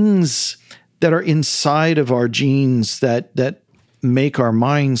things that are inside of our genes that make our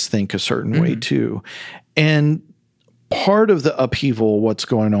minds think a certain way too. And part of the upheaval, what's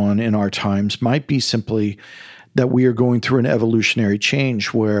going on in our times, might be simply that we are going through an evolutionary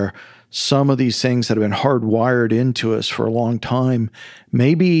change where some of these things that have been hardwired into us for a long time,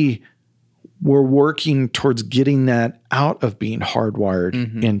 maybe we're working towards getting that out of being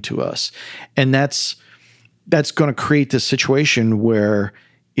hardwired into us. And that's going to create this situation where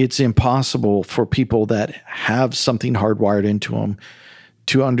it's impossible for people that have something hardwired into them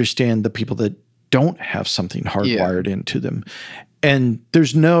to understand the people that don't have something hardwired into them. And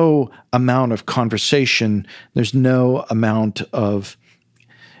there's no amount of conversation, there's no amount of,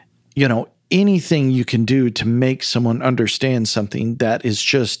 you know, anything you can do to make someone understand something that is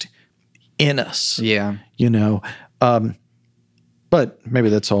just in us. Yeah. You know, but maybe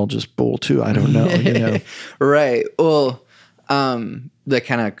that's all just bull too. I don't know, you know. Right. Well, that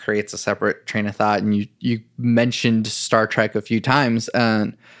kind of creates a separate train of thought. And you mentioned Star Trek a few times,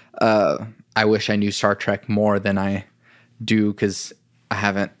 and I wish I knew Star Trek more than I do because I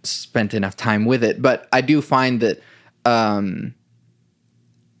haven't spent enough time with it. But I do find that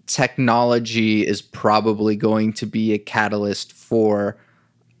technology is probably going to be a catalyst for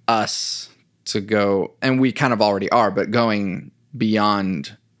us to go, and we kind of already are, but going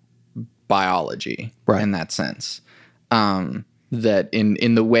beyond biology in that sense. That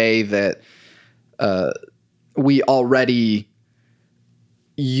in the way that we already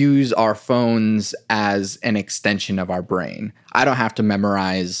use our phones as an extension of our brain. I don't have to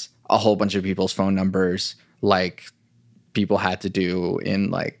memorize a whole bunch of people's phone numbers like people had to do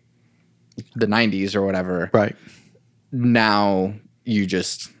in like the 90s or whatever. Right. Now you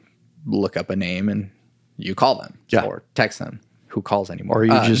just look up a name and you call them or text them. Who calls anymore? Or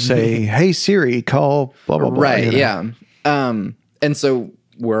you just say, "Hey Siri, call blah blah blah." Right. Yeah. And so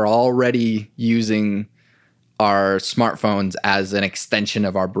we're already using our smartphones as an extension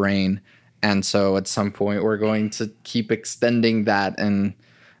of our brain. And so at some point we're going to keep extending that and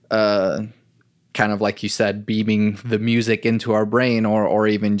kind of like you said, beaming the music into our brain or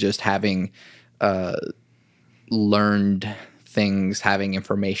even just having learned things, having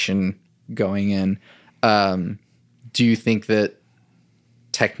information going in. Do you think that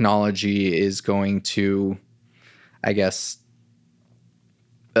technology is going to, I guess,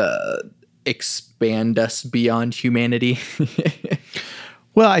 expand us beyond humanity?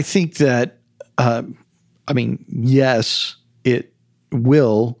 Well, I think that, yes, it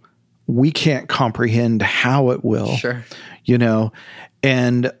will. We can't comprehend how it will. Sure.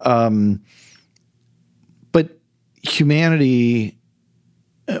 And, but humanity,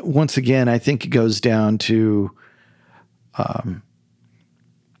 once again, I think it goes down to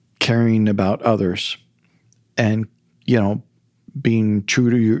caring about others and, being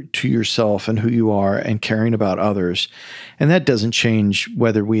true to yourself and who you are and caring about others. And that doesn't change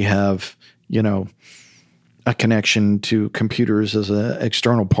whether we have, a connection to computers as an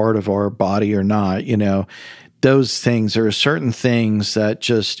external part of our body or not. Those things, there are certain things that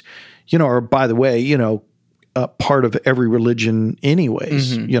just, are, by the way, a part of every religion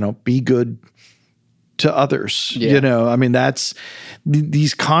anyways. Be good to others. That's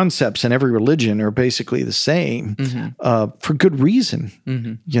these concepts in every religion are basically the same for good reason.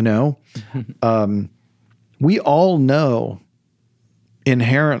 We all know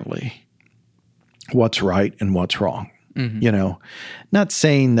inherently what's right and what's wrong. Not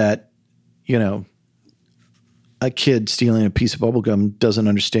saying that a kid stealing a piece of bubble gum doesn't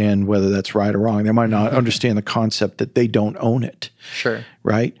understand whether that's right or wrong. They might not understand the concept that they don't own it. Sure.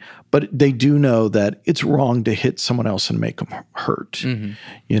 Right. But they do know that it's wrong to hit someone else and make them hurt, and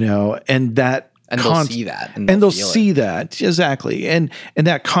that, and they'll see that, and they'll see that. Exactly. And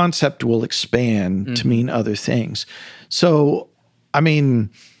that concept will expand to mean other things. So,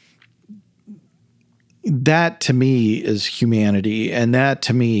 that to me is humanity, and that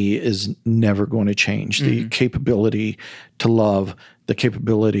to me is never going to change. The capability to love, the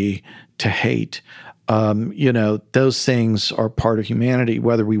capability to hate. Those things are part of humanity,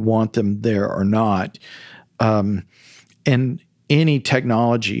 whether we want them there or not. And any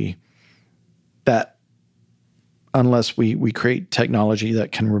technology that, unless we create technology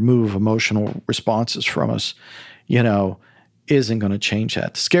that can remove emotional responses from us, isn't going to change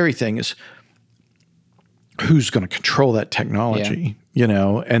that. The scary thing is who's going to control that technology,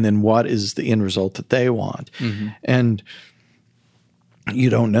 and then what is the end result that they want. And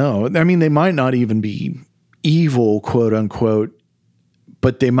you don't know. They might not even be evil, quote unquote,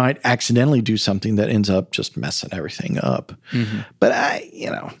 but they might accidentally do something that ends up just messing everything up. But I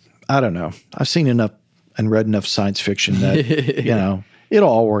don't know. I've seen enough and read enough science fiction that, it'll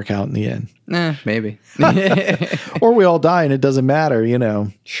all work out in the end. Maybe. Or we all die and it doesn't matter,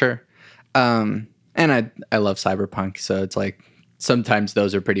 Sure. And I love cyberpunk, so it's like sometimes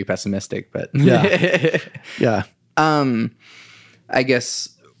those are pretty pessimistic, but yeah. I guess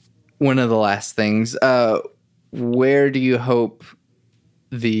one of the last things, where do you hope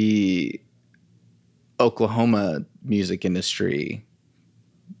the Oklahoma music industry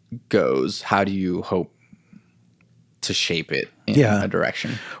goes? How do you hope to shape it in a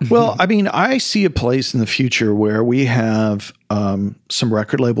direction? Well, I see a place in the future where we have some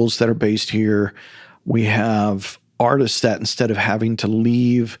record labels that are based here. We have artists that instead of having to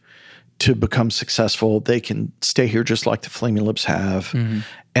leave to become successful, they can stay here just like the Flaming Lips have.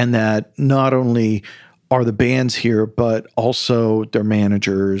 And that not only are the bands here, but also their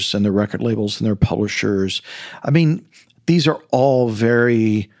managers and their record labels and their publishers. These are all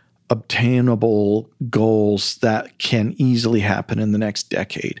very obtainable goals that can easily happen in the next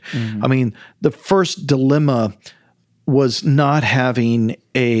decade. The first dilemma was not having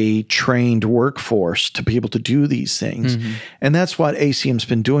a trained workforce to be able to do these things. And that's what ACM's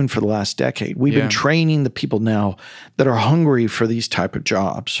been doing for the last decade. We've been training the people now that are hungry for these type of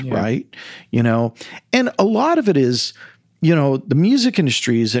jobs, right? And a lot of it is, the music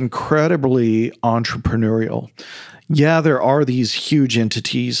industry is incredibly entrepreneurial. Yeah, there are these huge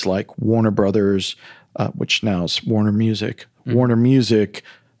entities like Warner Brothers, which now is Warner Music, Sony,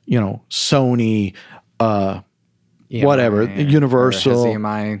 EMI, whatever, Universal.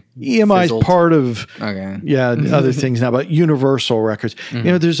 EMI is part of other things now, but Universal Records.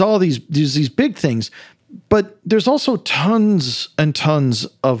 There's all these big things, but there's also tons and tons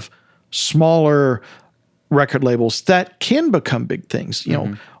of smaller record labels that can become big things. You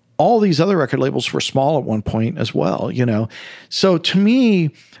know, all these other record labels were small at one point as well, you know. So to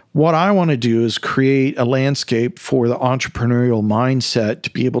me, what I want to do is create a landscape for the entrepreneurial mindset to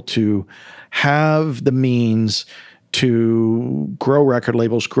be able to have the means to grow record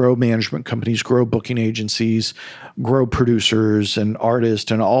labels, grow management companies, grow booking agencies, grow producers and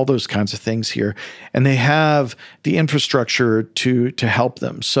artists and all those kinds of things here. And they have the infrastructure to help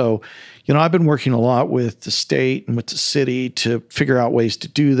them. So, you know, I've been working a lot with the state and with the city to figure out ways to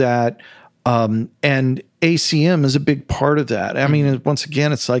do that. And ACM is a big part of that. I mean, once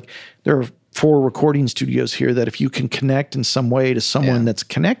again, it's like there are 4 recording studios here that if you can connect in some way to someone that's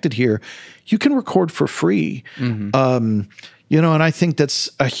connected here, you can record for free. You know, and I think that's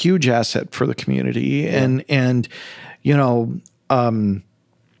a huge asset for the community. And you know, and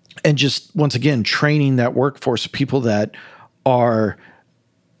just once again, training that workforce of people that are,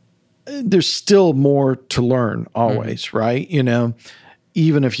 there's still more to learn always, right? You know,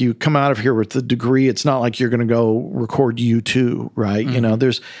 even if you come out of here with a degree, it's not like you're going to go record U2, right? You know,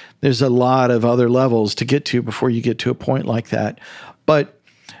 there's a lot of other levels to get to before you get to a point like that. But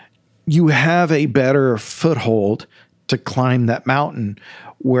you have a better foothold to climb that mountain.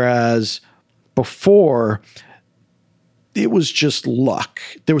 Whereas before, it was just luck.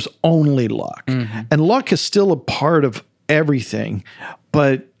 There was only luck. And luck is still a part of everything,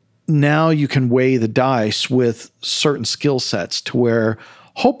 but now you can weigh the dice with certain skill sets to where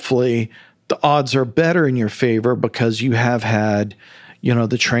hopefully the odds are better in your favor because you have had, you know,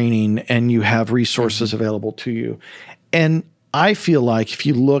 the training and you have resources available to you. And I feel like if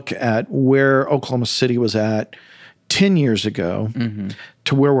you look at where Oklahoma City was at 10 years ago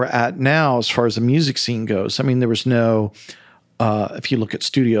to where we're at now as far as the music scene goes, I mean, there was no, if you look at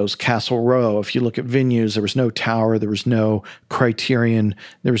studios, Castle Row, if you look at venues, there was no Tower, there was no Criterion,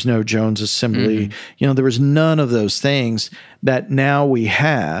 there was no Jones Assembly. You know, there was none of those things that now we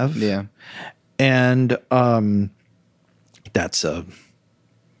have. Yeah. And that's a,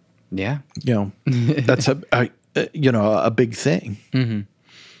 Yeah. you know, that's you know, a big thing.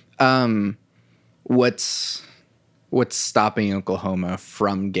 What's stopping Oklahoma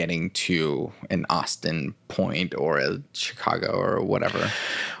from getting to an Austin point or a Chicago or whatever?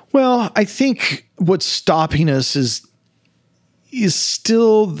 Well, I think what's stopping us is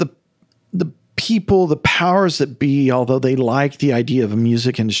still the people, the powers that be, although they like the idea of a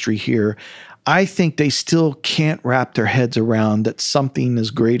music industry here, I think they still can't wrap their heads around that something as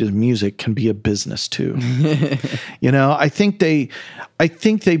great as music can be a business too. You know, I think they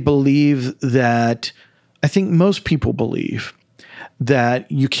believe that, I think most people believe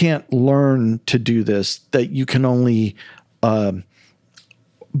that you can't learn to do this, that you can only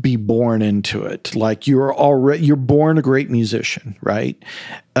be born into it. Like you're born a great musician, right?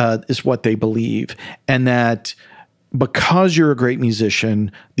 Is what they believe. And that because you're a great musician,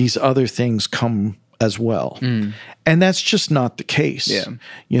 these other things come as well. And that's just not the case. Yeah.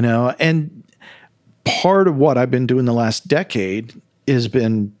 You know, and part of what I've been doing the last decade has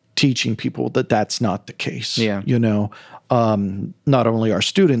been teaching people that that's not the case. Yeah. You know, not only our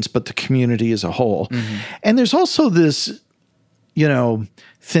students, but the community as a whole. And there's also this, you know,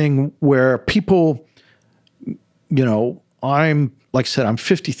 thing where people, you know, like I said, I'm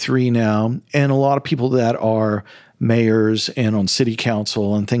 53 now, and a lot of people that are mayors and on city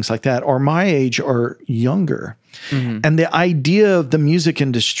council and things like that are my age or younger. And the idea of the music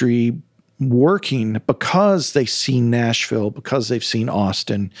industry working because they've seen Nashville, because they've seen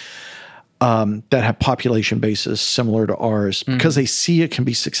Austin, that have population bases similar to ours, because they see it can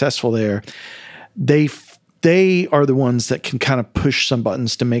be successful there, they are the ones that can kind of push some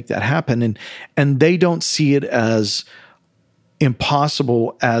buttons to make that happen. And they don't see it as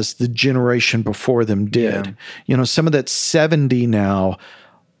impossible as the generation before them did. Yeah. You know, some of that 70 now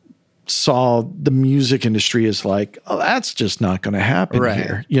saw the music industry as like, oh, that's just not going to happen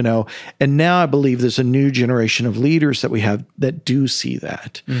here, you know? And now I believe there's a new generation of leaders that we have that do see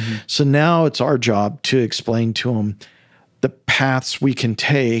that. So now it's our job to explain to them the paths we can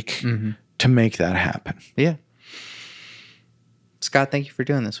take to make that happen. Yeah. Scott, thank you for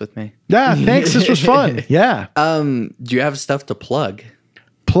doing this with me. Yeah, thanks. This was fun. Yeah. Do you have stuff to plug?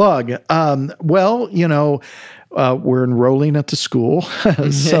 Well, you know, we're enrolling at the school.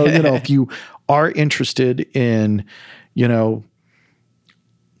 So, you know, if you are interested in, you know,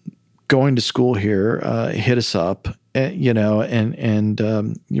 going to school here, hit us up, you know, and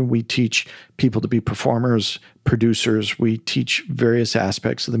you know, we teach people to be performers, producers. We teach various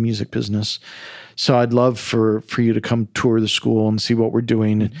aspects of the music business. So I'd love for you to come tour the school and see what we're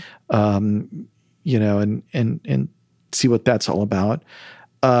doing, you know, and see what that's all about.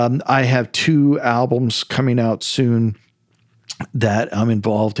 I have 2 albums coming out soon that I'm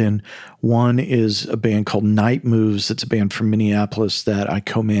involved in. One is a band called Night Moves. It's a band from Minneapolis that I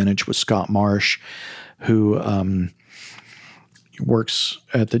co-manage with Scott Marsh, who works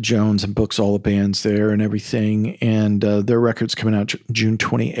at the Jones and books all the bands there and everything. And their record's coming out June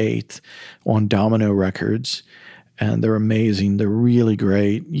 28th on Domino Records. And they're amazing. They're really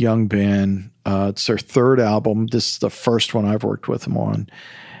great. Young band. It's their 3rd album. This is the first one I've worked with them on.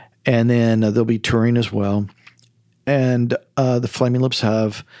 And then they'll be touring as well. And the Flaming Lips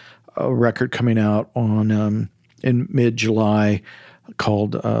have a record coming out on in mid-July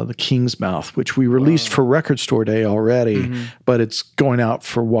called The King's Mouth, which we released for Record Store Day already, but it's going out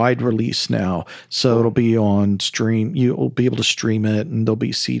for wide release now. So it'll be on stream. You'll be able to stream it, and there'll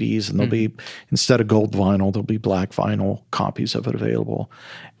be CDs, and there'll be, instead of gold vinyl, there'll be black vinyl copies of it available.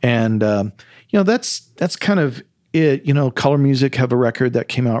 And that's kind of it. Color Music have a record that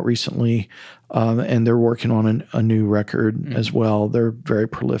came out recently. And they're working on a new record as well. They're very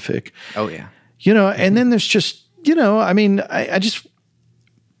prolific. Oh, yeah. And then there's just, I just,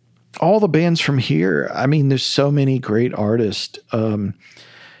 all the bands from here. I mean, there's so many great artists.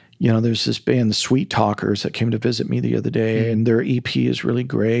 There's this band, the Sweet Talkers, that came to visit me the other day, and their EP is really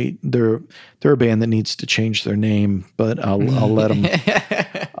great. They're a band that needs to change their name, but I'll let them,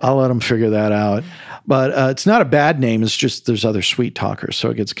 I'll let them figure that out. But it's not a bad name. It's just there's other Sweet Talkers, so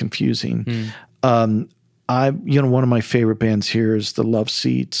it gets confusing. One of my favorite bands here is the Love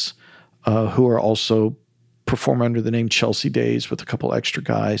Seats, who are also perform under the name Chelsea Days with a couple extra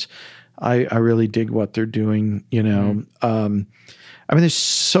guys. I really dig what they're doing. There's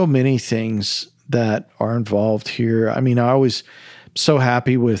so many things that are involved here. I always so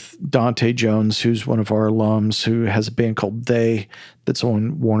happy with Dante Jones, who's one of our alums, who has a band called They that's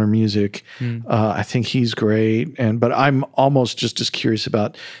on Warner Music. I think he's great. But I'm almost just as curious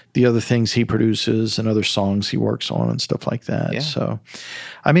about the other things he produces and other songs he works on and stuff like that. Yeah. So,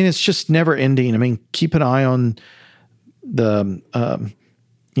 it's just never ending. Keep an eye on the,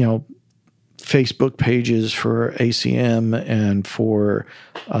 Facebook pages for ACM and for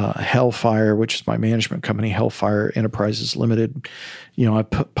Hellfire, which is my management company, Hellfire Enterprises Limited. I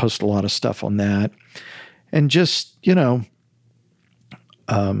post a lot of stuff on that. And just, those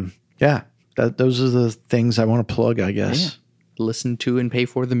are the things I want to plug, I guess. Yeah. Listen to and pay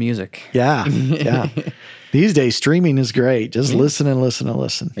for the music. Yeah. Yeah. These days, streaming is great. Just listen and listen and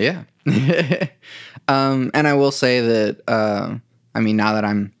listen. Yeah. And I will say that, now that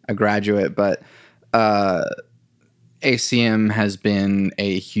I'm a graduate, but ACM has been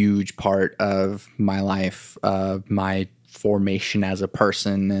a huge part of my life, my formation as a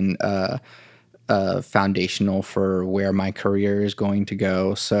person, and foundational for where my career is going to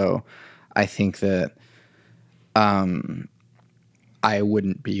go. So I think that I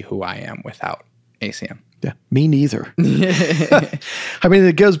wouldn't be who I am without ACM. Yeah, me neither.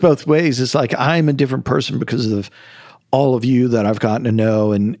 It goes both ways. It's like I'm a different person because of all of you that I've gotten to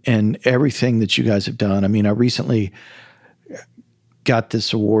know and everything that you guys have done. I recently got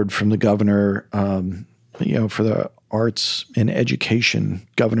this award from the governor, for the Arts and Education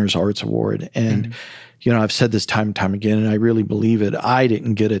Governor's Arts Award. And, I've said this time and time again, and I really believe it. I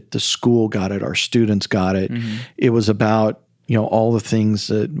didn't get it. The school got it. Our students got it. It was about, all the things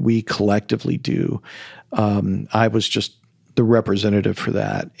that we collectively do. I was just the representative for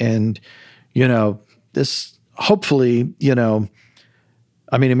that. And, this hopefully, it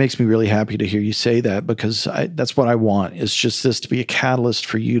makes me really happy to hear you say that, because that's what I want, is just this to be a catalyst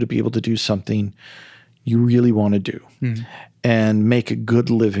for you to be able to do something you really want to do and make a good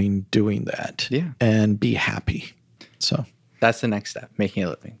living doing that and be happy. So that's the next step, making a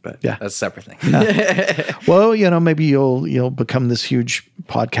living, but that's a separate thing. Well, maybe you'll become this huge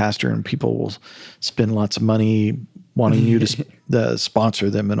podcaster and people will spend lots of money wanting you to sponsor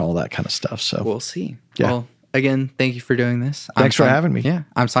them and all that kind of stuff. So we'll see. Yeah. Well, again, thank you for doing this. Thanks for having me. Yeah.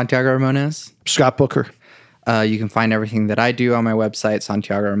 I'm Santiago Ramones. Scott Booker. You can find everything that I do on my website,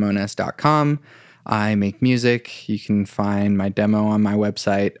 santiagoramones.com. I make music. You can find my demo on my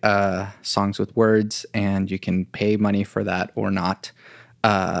website, Songs with Words, and you can pay money for that or not.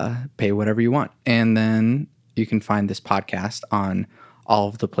 Pay whatever you want. And then you can find this podcast on all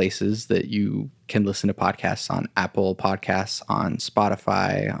of the places that you can listen to podcasts, on Apple Podcasts, on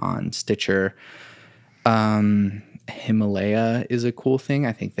Spotify, on Stitcher. Himalaya is a cool thing.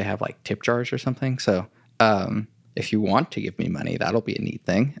 I think they have like tip jars or something. So if you want to give me money, that'll be a neat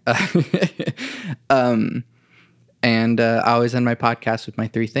thing. And I always end my podcast with my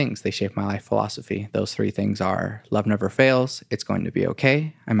 3 things. They shape my life philosophy. Those 3 things are: love never fails, it's going to be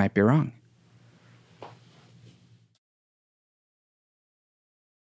okay, I might be wrong.